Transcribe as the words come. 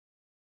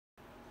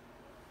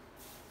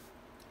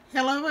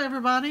Hello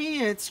everybody,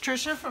 it's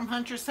Trisha from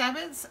Huntress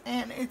Habits,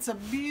 and it's a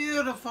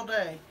beautiful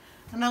day.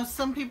 I know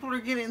some people are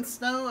getting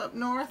snow up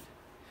north,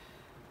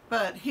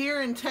 but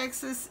here in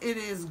Texas it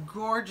is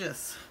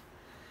gorgeous.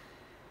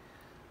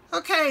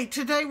 Okay,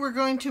 today we're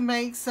going to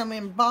make some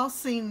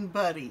embossing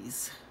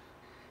buddies.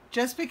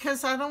 Just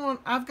because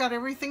I've got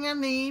everything I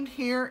need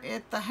here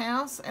at the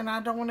house, and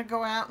I don't want to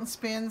go out and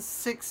spend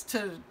 $6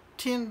 to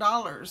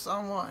 $10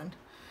 on one.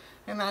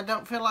 And I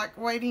don't feel like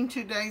waiting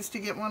 2 days to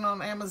get one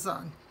on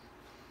Amazon.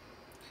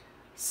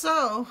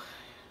 So,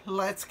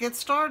 let's get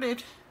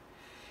started.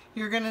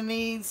 You're going to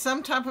need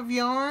some type of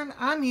yarn.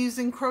 I'm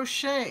using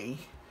crochet,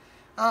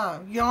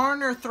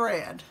 yarn or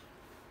thread.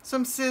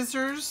 Some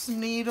scissors,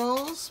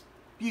 needles.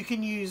 You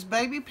can use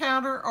baby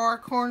powder or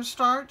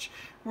cornstarch.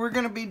 We're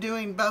going to be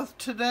doing both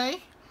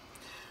today.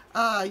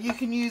 You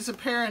can use a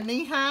pair of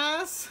knee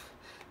highs,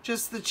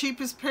 just the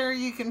cheapest pair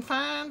you can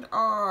find,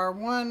 or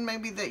one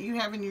maybe that you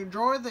have in your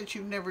drawer that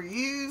you've never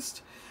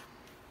used.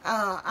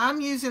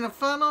 I'm using a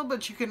funnel,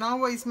 but you can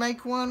always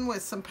make one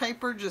with some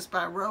paper just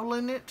by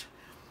rolling it.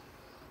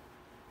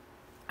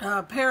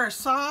 A pair of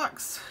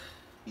socks.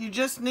 You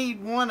just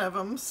need one of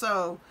them,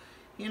 so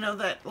you know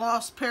that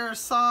lost pair of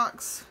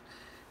socks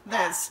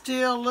that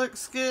still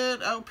looks good.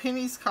 Oh,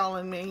 Penny's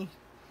calling me.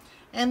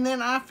 And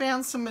then I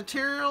found some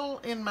material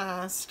in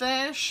my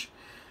stash.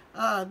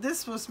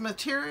 This was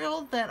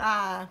material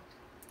that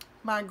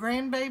my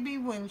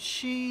grandbaby, when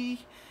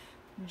she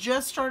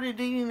just started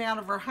eating out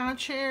of her high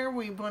chair,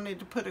 we wanted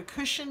to put a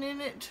cushion in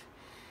it,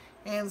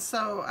 and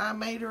so I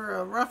made her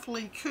a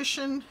ruffly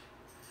cushion.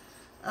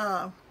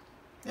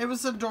 It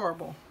was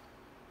adorable.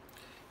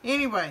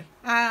 Anyway,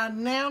 I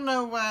now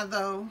know why,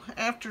 though,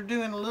 after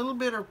doing a little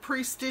bit of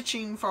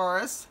pre-stitching for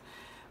us,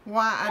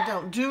 why I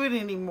don't do it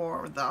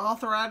anymore. The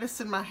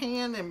arthritis in my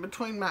hand and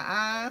between my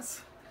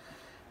eyes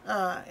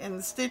and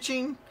the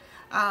stitching.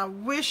 I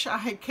wish I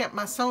had kept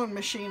my sewing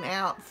machine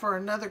out for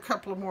another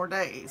couple of more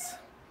days.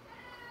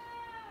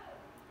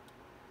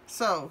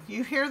 So,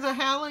 you hear the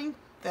howling?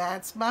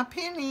 That's my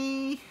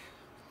Penny.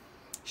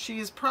 She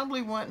is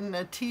probably wanting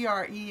a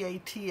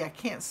TREAT. I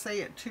can't say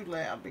it too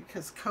loud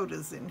because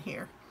Coda's in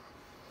here.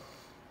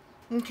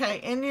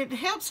 Okay, and it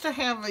helps to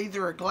have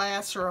either a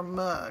glass or a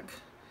mug,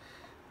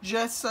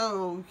 just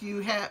so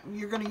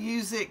you're going to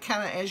use it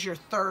kind of as your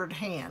third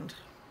hand.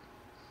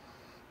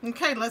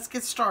 Okay, let's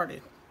get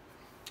started.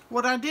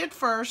 What I did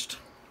first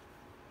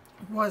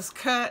was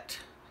cut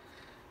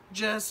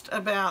just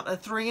about a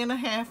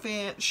 3.5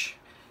 inch.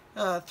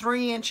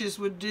 3 inches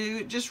would do.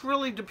 It just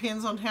really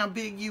depends on how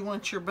big you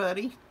want your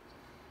buddy,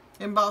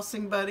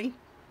 embossing buddy.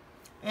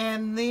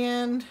 And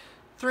then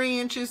 3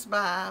 inches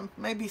by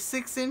maybe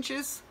 6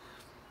 inches.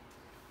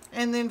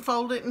 And then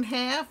fold it in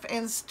half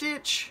and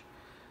stitch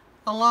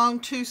along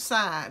 2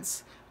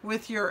 sides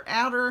with your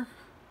outer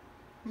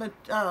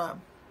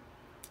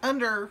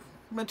under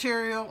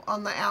material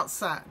on the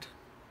outside.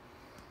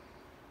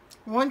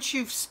 Once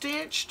you've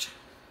stitched,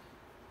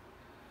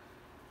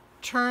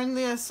 turn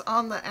this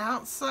on the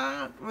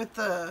outside with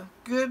the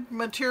good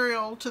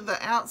material to the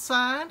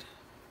outside.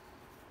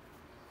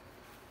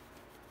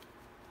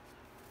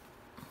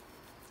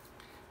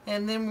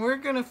 And then we're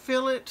going to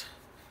fill it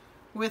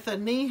with a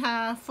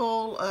knee-high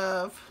full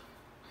of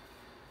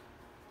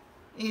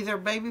either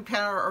baby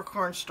powder or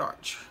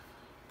cornstarch.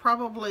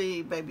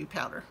 Probably baby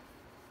powder.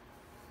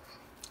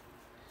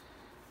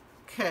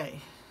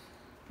 Okay,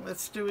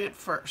 let's do it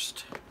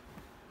first.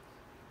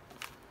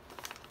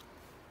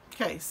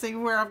 Okay, see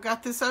where I've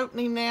got this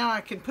opening now?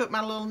 I can put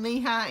my little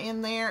knee-high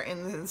in there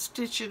and then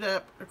stitch it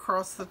up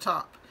across the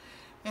top.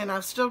 And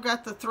I've still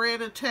got the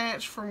thread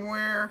attached from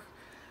where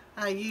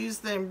I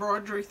used the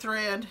embroidery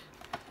thread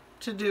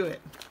to do it.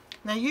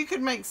 Now you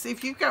could make,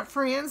 if you've got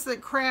friends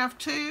that craft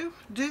too,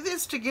 do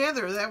this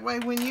together. That way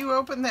when you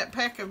open that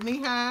pack of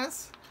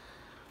knee-highs,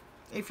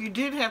 if you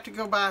did have to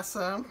go buy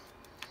some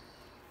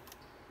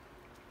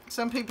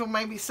people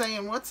may be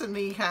saying, what's a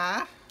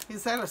knee-high?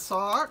 Is that a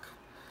sock?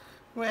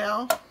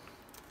 Well,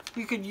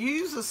 you could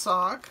use a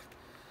sock,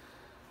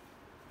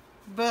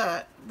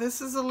 but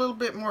this is a little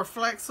bit more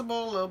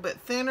flexible, a little bit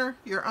thinner.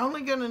 You're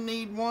only going to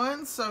need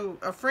one, so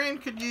a friend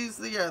could use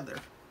the other.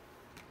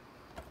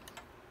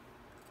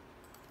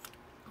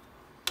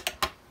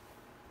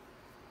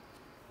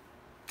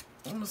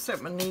 I'm going to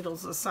set my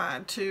needles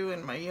aside too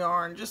and my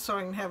yarn just so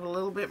I can have a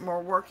little bit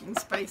more working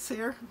space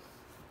here.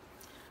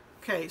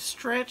 Okay,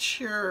 stretch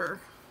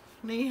your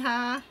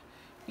knee-high.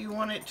 You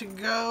want it to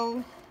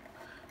go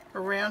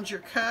around your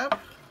cup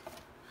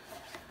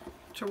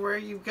to where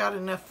you've got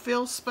enough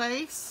fill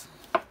space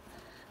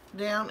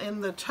down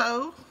in the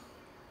toe.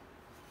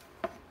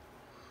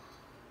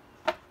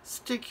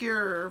 Stick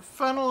your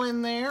funnel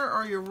in there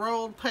or your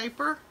rolled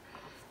paper.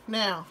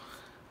 Now,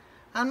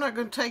 I'm not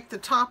going to take the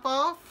top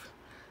off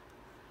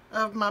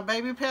of my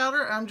baby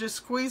powder. I'm just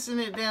squeezing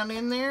it down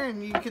in there,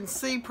 and you can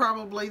see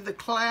probably the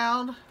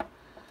cloud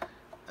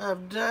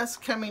of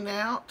dust coming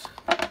out.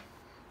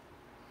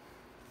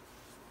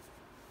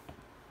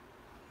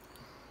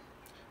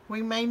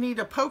 We may need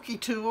a pokey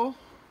tool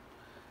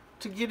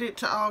to get it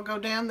to all go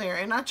down there.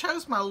 And I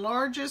chose my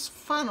largest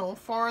funnel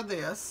for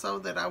this so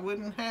that I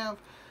wouldn't have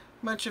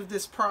much of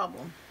this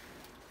problem.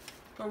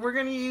 But we're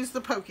going to use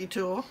the pokey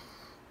tool.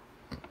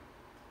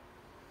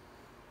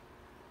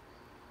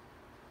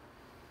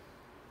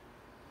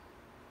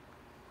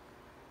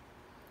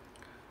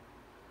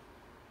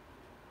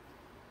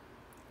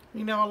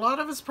 You know, a lot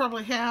of us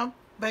probably have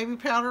baby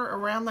powder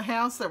around the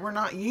house that we're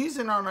not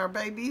using on our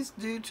babies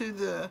due to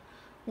the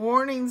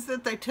warnings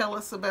that they tell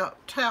us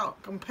about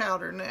talcum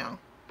powder now.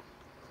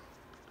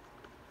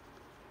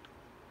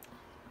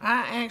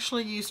 I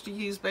actually used to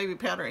use baby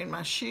powder in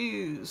my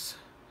shoes.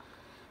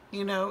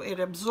 You know, it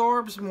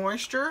absorbs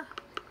moisture.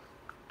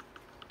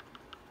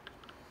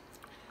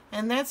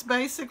 And that's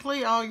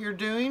basically all you're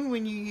doing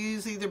when you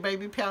use either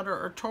baby powder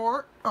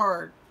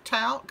or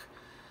talc,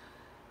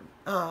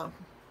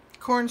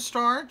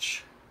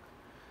 cornstarch,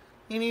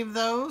 any of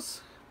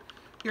those.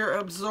 You're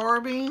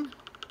absorbing.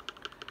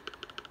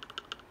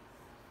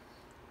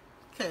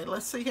 Okay,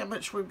 let's see how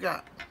much we've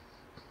got.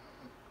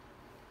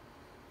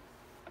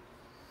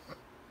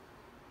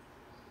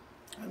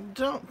 I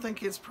don't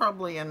think it's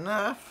probably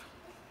enough,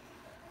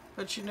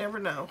 but you never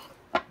know.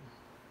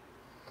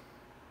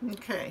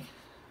 Okay,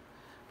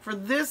 for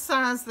this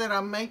size that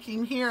I'm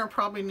making here, I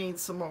probably need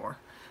some more.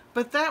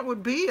 But that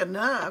would be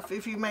enough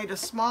if you made a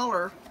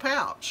smaller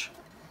pouch.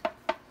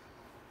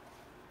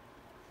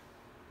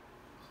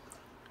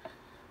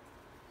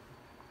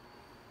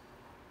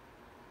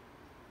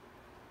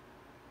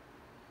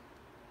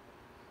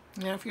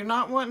 Now, if you're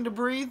not wanting to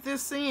breathe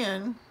this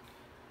in,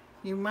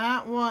 you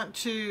might want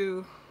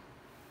to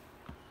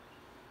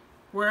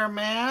wear a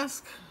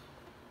mask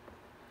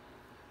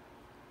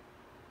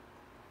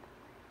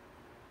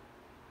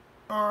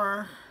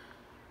or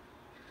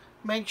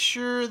make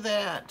sure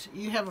that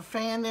you have a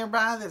fan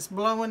nearby that's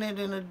blowing it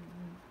in a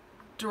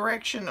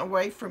direction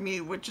away from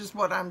you, which is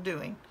what I'm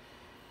doing.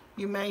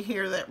 You may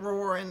hear that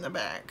roar in the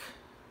back.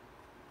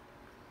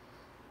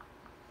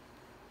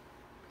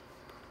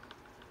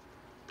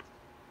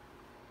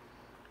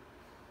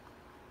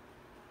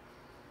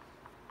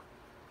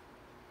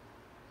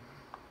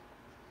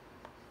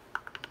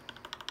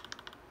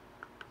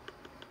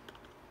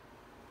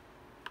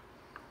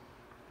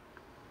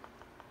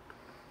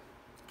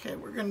 Okay,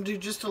 we're going to do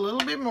just a little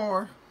bit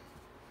more.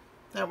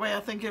 That way I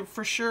think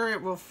for sure it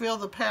will fill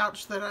the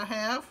pouch that I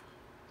have.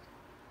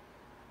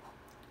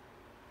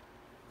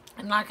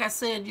 And like I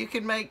said, you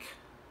can make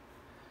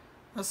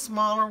a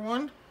smaller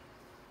one.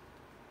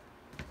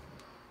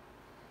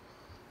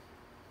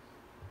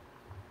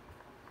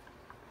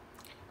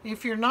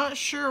 If you're not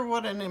sure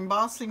what an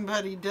embossing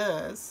buddy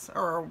does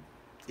or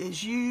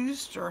is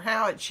used or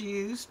how it's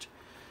used,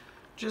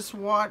 just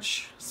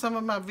watch some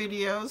of my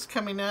videos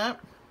coming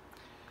up.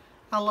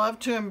 I love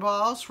to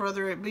emboss,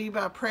 whether it be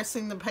by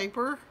pressing the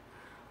paper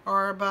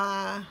or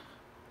by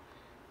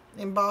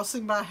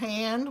embossing by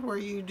hand where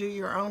you do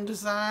your own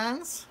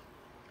designs,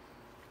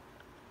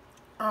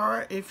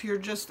 or if you're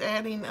just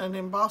adding an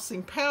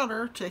embossing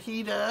powder to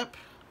heat up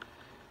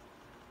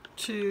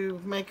to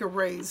make a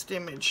raised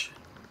image.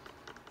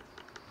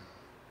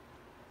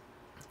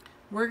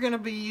 We're going to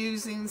be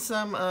using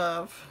some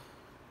of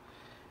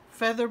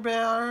Feather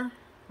Bear,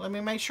 let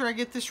me make sure I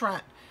get this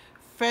right,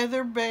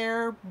 Feather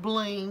Bear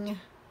Bling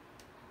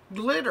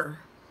glitter.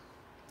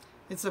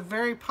 It's a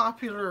very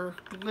popular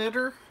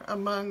glitter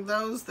among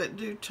those that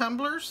do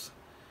tumblers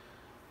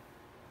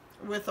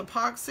with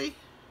epoxy,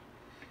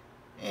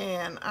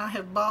 and I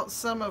have bought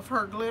some of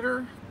her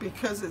glitter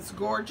because it's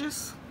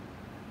gorgeous.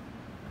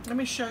 Let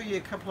me show you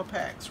a couple of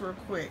packs real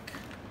quick.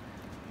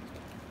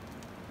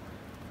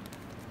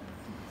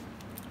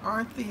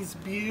 Aren't these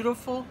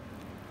beautiful?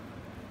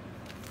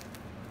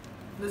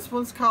 This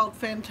one's called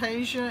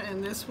Fantasia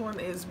and this one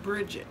is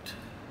Bridget.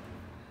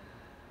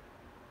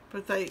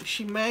 But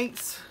she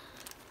makes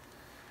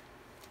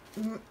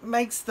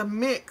the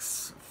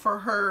mix for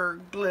her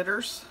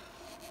glitters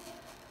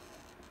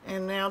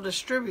and now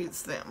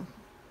distributes them.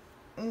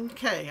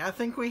 Okay, I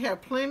think we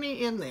have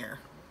plenty in there.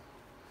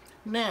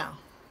 Now,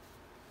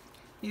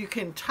 you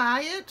can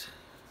tie it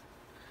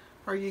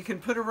or you can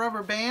put a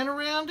rubber band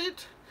around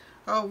it.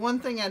 Oh, one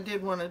thing I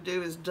did want to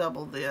do is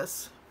double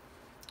this,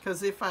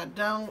 because if I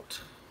don't,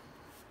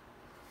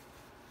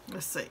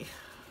 let's see,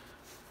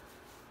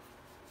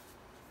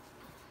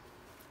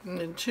 and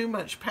then too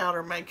much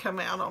powder may come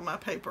out on my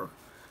paper.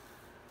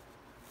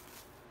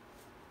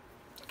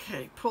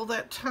 Okay, pull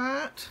that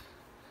tight.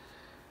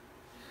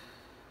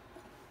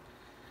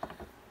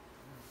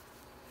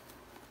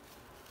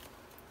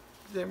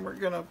 Then we're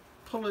going to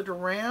pull it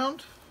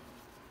around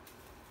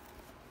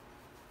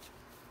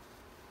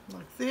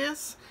like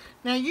this.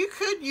 Now you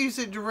could use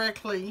it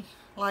directly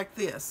like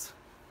this.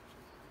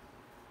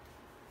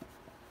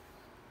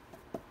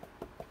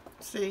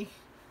 See,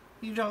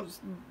 you don't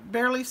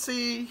barely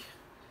see.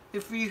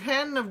 If you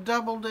hadn't have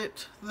doubled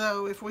it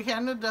though, if we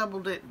hadn't have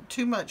doubled it,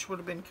 too much would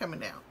have been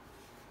coming out.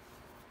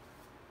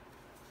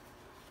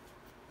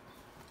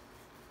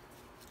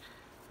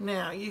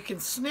 Now you can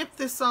snip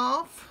this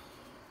off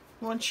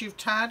once you've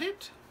tied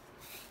it.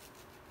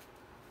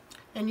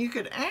 And you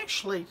could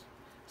actually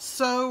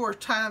sew or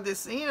tie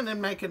this in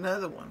and make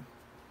another one.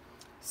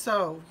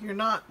 So you're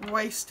not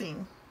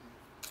wasting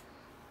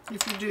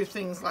if you do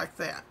things like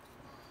that.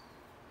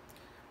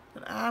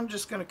 But I'm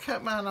just going to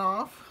cut mine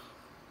off,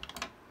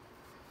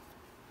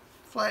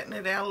 flatten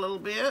it out a little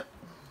bit,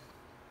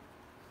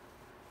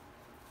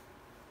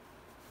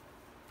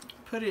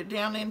 put it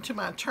down into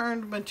my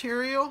turned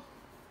material,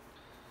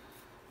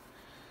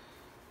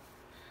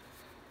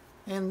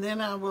 and then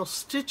I will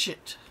stitch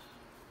it.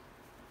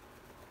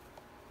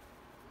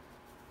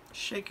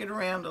 Shake it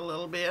around a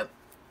little bit,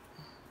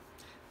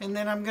 and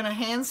then I'm going to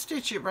hand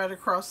stitch it right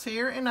across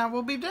here, and I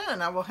will be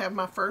done. I will have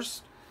my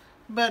first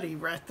buddy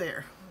right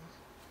there.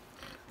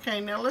 Okay,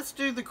 now let's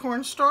do the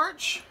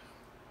cornstarch.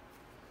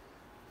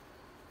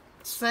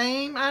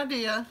 Same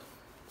idea,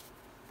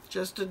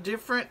 just a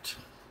different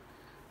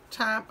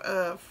type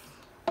of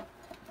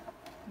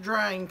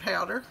drying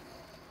powder.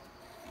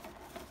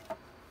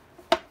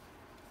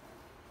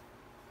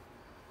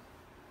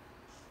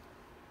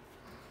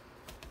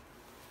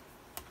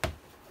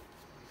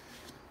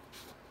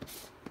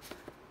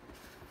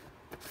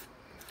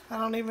 I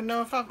don't even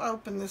know if I've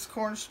opened this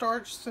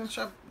cornstarch since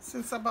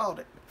I bought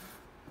it.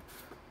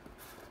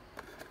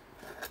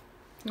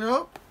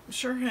 Nope,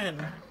 sure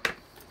hadn't.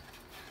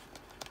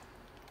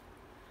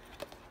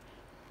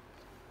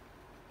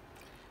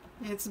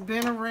 It's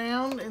been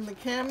around in the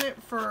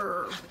cabinet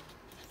for a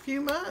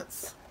few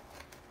months.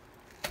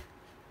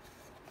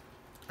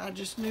 I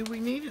just knew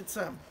we needed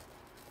some.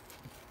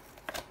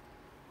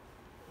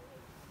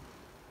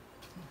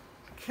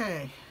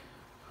 Okay.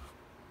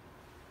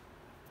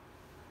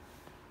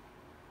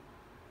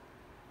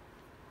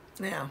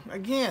 Now,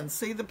 again,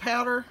 see the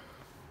powder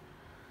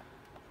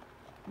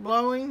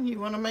blowing? You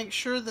want to make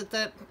sure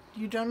that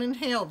you don't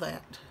inhale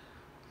that.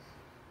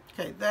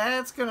 Okay,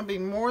 that's going to be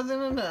more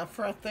than enough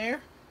right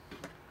there.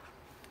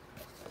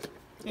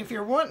 If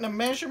you're wanting a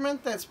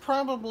measurement, that's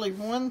probably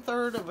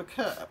 1/3 of a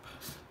cup.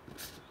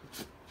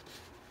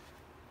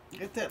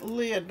 Get that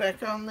lid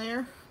back on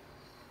there.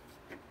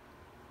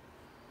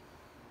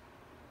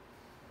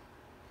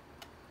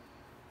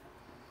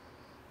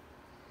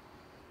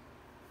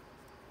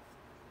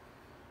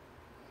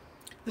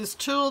 This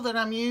tool that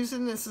I'm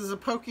using, this is a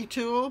pokey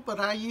tool, but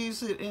I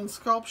use it in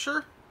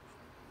sculpture.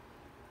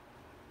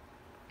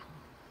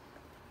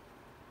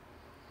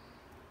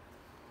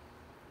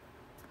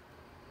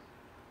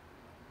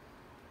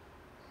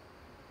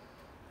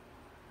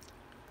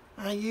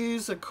 I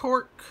use a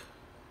cork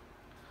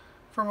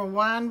from a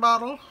wine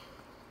bottle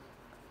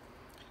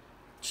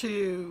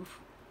to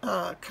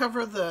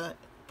cover the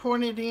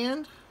pointed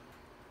end.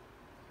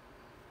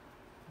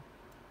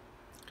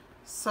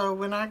 So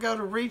when I go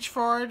to reach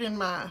for it in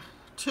my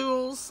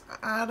tools,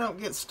 I don't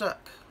get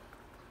stuck.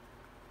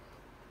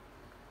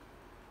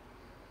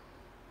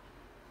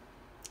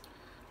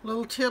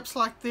 Little tips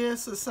like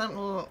this is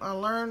something I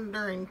learned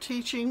during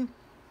teaching.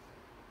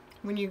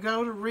 When you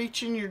go to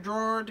reach in your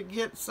drawer to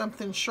get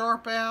something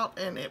sharp out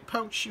and it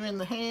pokes you in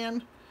the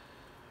hand.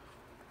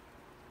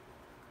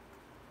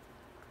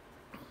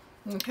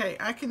 Okay,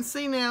 I can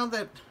see now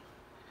that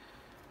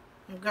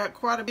I've got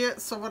quite a bit,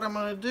 so what I'm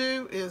going to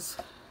do is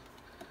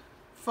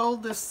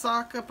fold this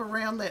sock up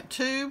around that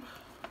tube.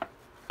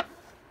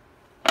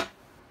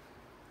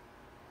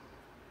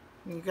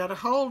 You got to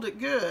hold it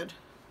good,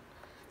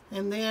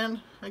 and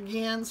then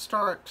again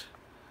start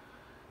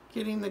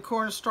getting the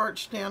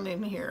cornstarch down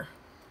in here.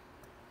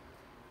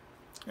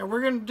 Now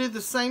we're going to do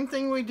the same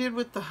thing we did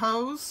with the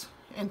hose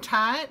and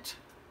tie it.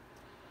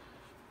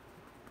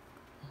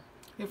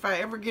 If I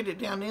ever get it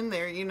down in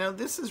there, you know,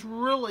 this is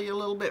really a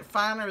little bit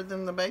finer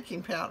than the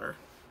baking powder.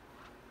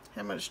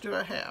 How much do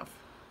I have?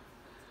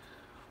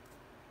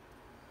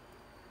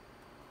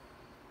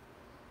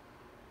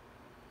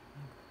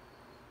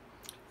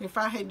 If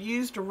I had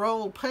used a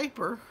roll of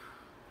paper,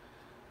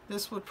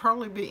 this would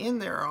probably be in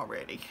there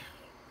already,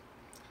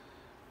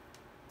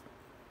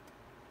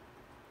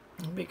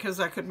 because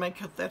I could make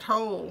that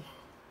hole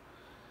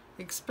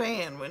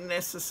expand when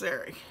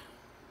necessary.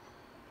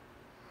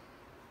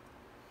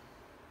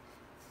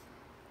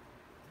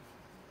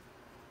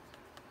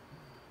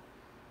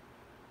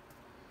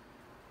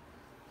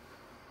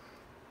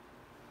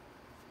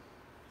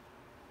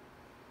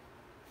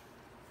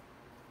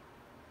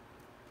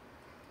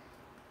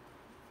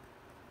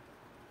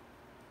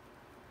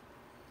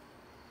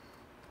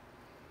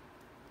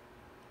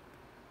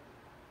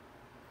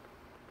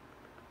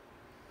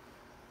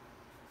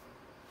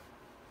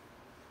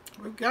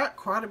 We've got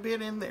quite a bit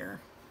in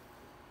there.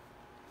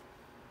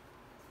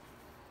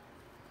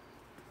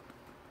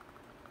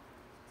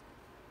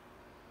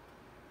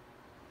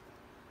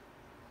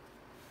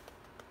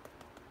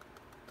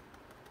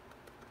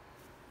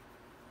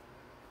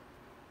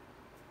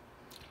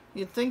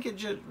 You'd think it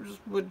just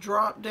would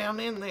drop down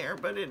in there,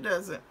 but it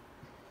doesn't.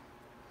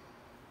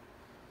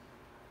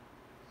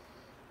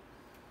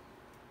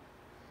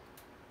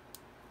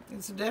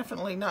 It's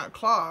definitely not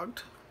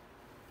clogged.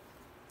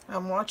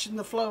 I'm watching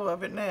the flow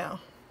of it now,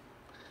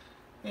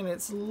 and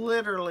it's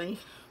literally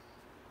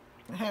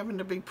having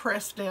to be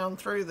pressed down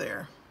through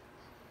there.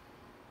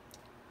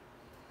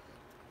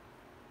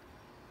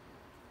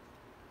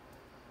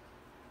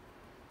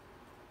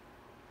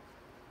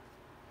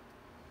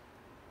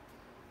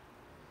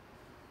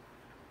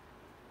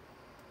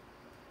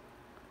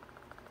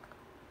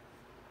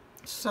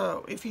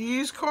 So if you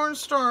use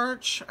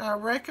cornstarch, I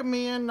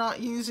recommend not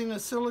using a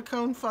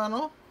silicone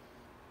funnel.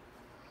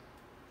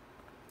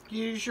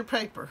 Use your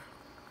paper.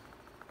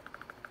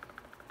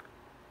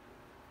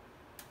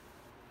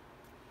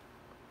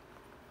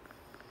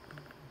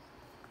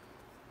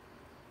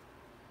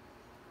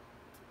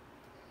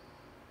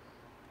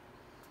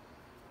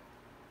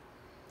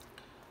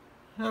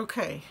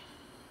 Okay.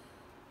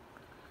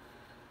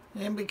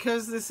 And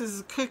because this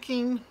is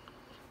cooking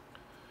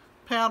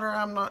powder,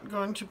 I'm not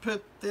going to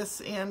put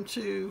this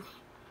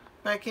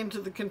back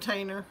into the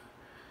container.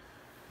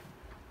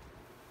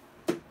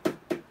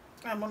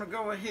 I'm going to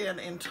go ahead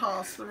and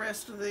toss the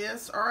rest of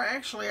this, or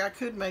actually I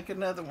could make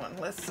another one.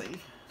 Let's see.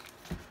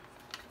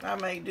 I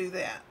may do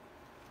that.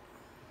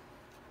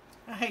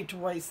 I hate to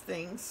waste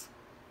things.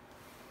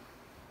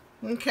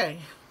 Okay.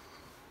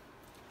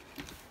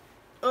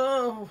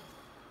 Oh,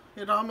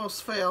 it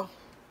almost fell.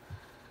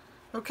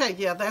 Okay,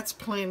 yeah, that's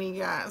plenty,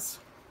 guys.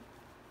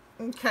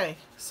 Okay,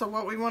 so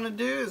what we want to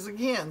do is,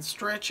 again,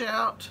 stretch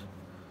out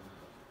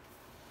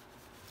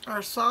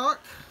our sock.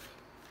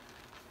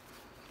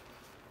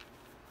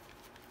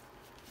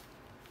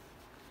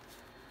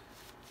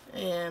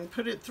 And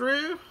put it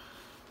through.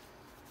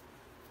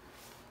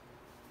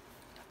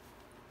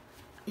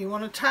 You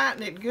want to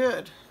tighten it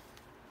good.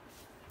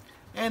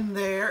 And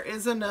there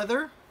is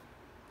another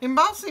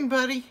embossing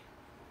buddy.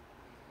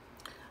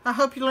 I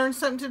hope you learned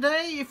something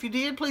today. If you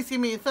did, please give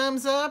me a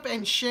thumbs up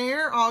and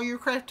share. All your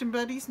crafting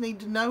buddies need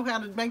to know how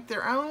to make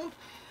their own,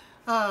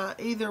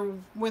 either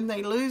when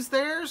they lose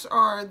theirs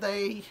or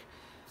they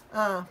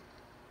don't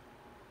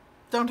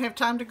have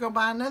time to go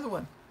buy another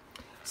one.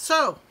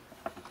 So,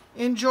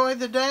 enjoy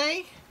the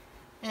day,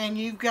 and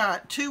you've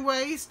got 2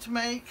 ways to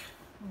make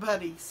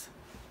buddies.